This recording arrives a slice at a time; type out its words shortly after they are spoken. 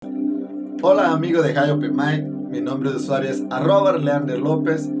Hola amigo de Hive, mi nombre de usuario es @Leander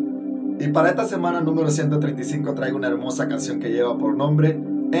López y para esta semana número 135 traigo una hermosa canción que lleva por nombre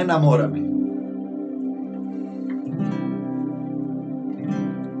Enamorame.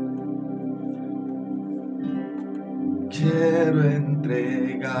 Quiero entregarte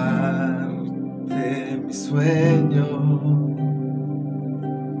mi sueño,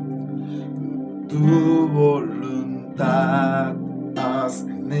 tu voluntad haz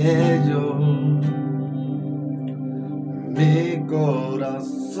en ello. Mi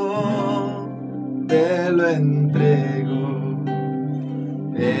corazón te lo entrego,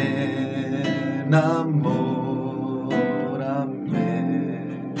 enamórame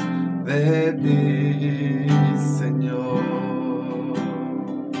de ti, Señor.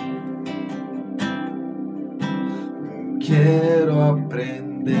 Quiero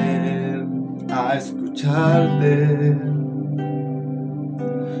aprender a escucharte,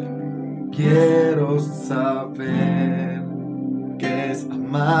 quiero saber qué es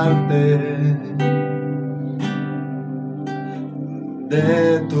amarte,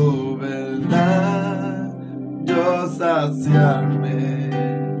 de tu verdad yo saciarme,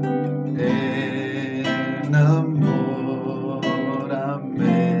 enamórame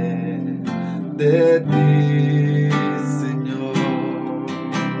de ti, Señor.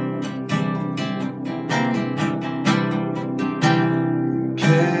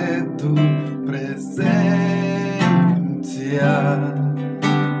 Que tu presencia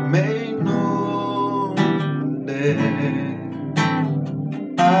me inunde,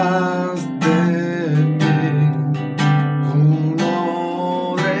 haz de mí uno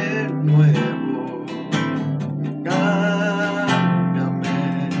de nuevo, cámbiame,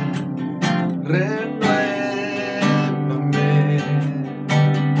 renuévame,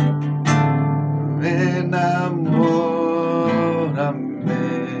 enamórame,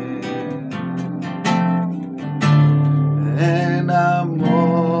 enamórame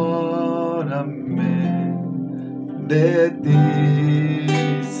de ti,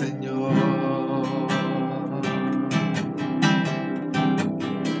 Señor.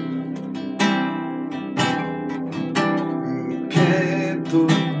 Que tu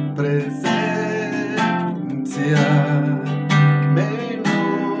presencia me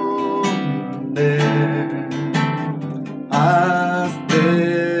inunde, haz de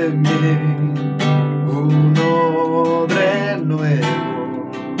mí uno de nuevo,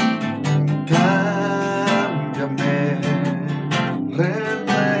 cámbiame,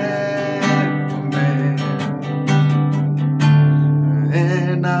 renuévame,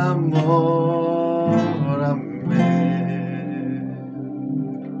 enamórame,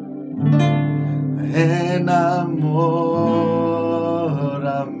 enamórame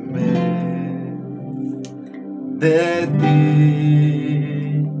de ti.